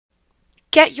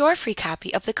Get your free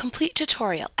copy of the complete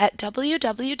tutorial at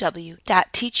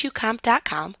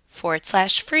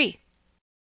www.teachucomp.com/free.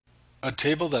 A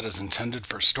table that is intended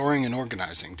for storing and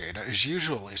organizing data is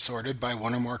usually sorted by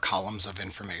one or more columns of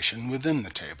information within the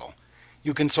table.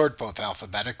 You can sort both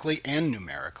alphabetically and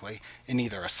numerically in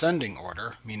either ascending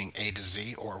order, meaning A to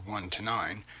Z or 1 to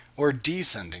 9, or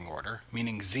descending order,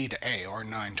 meaning Z to A or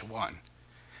 9 to 1.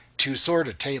 To sort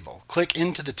a table, click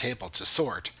into the table to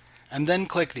sort, and then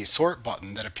click the Sort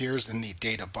button that appears in the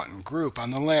Data button group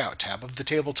on the Layout tab of the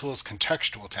Table Tools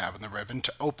Contextual tab in the ribbon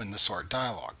to open the Sort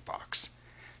dialog box.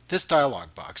 This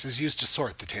dialog box is used to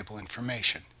sort the table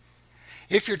information.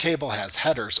 If your table has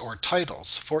headers or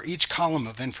titles for each column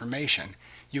of information,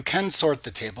 you can sort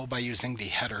the table by using the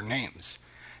header names.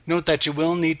 Note that you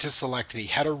will need to select the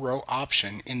header row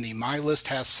option in the My List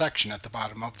Has section at the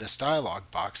bottom of this dialog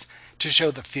box to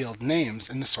show the field names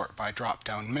in the Sort By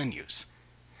drop-down menus.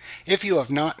 If you have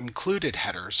not included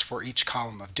headers for each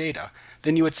column of data,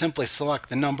 then you would simply select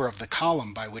the number of the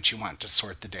column by which you want to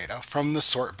sort the data from the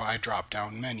Sort By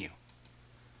drop-down menu.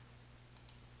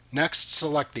 Next,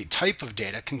 select the type of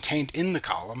data contained in the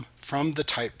column from the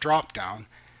Type drop-down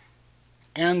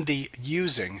and the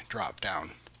Using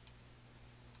drop-down.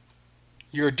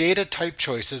 Your data type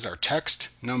choices are text,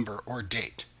 number, or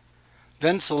date.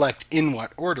 Then select in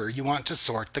what order you want to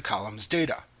sort the column's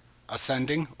data,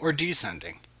 ascending or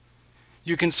descending.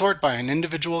 You can sort by an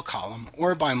individual column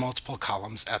or by multiple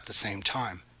columns at the same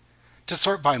time. To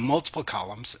sort by multiple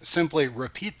columns, simply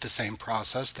repeat the same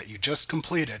process that you just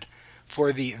completed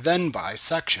for the Then By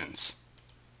sections.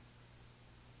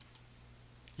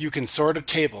 You can sort a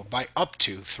table by up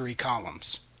to 3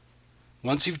 columns.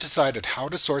 Once you've decided how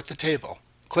to sort the table,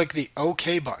 click the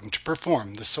OK button to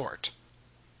perform the sort.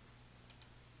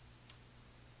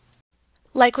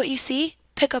 Like what you see?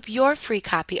 Pick up your free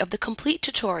copy of the complete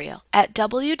tutorial at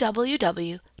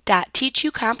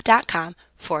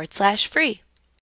www.teachucomp.com/free.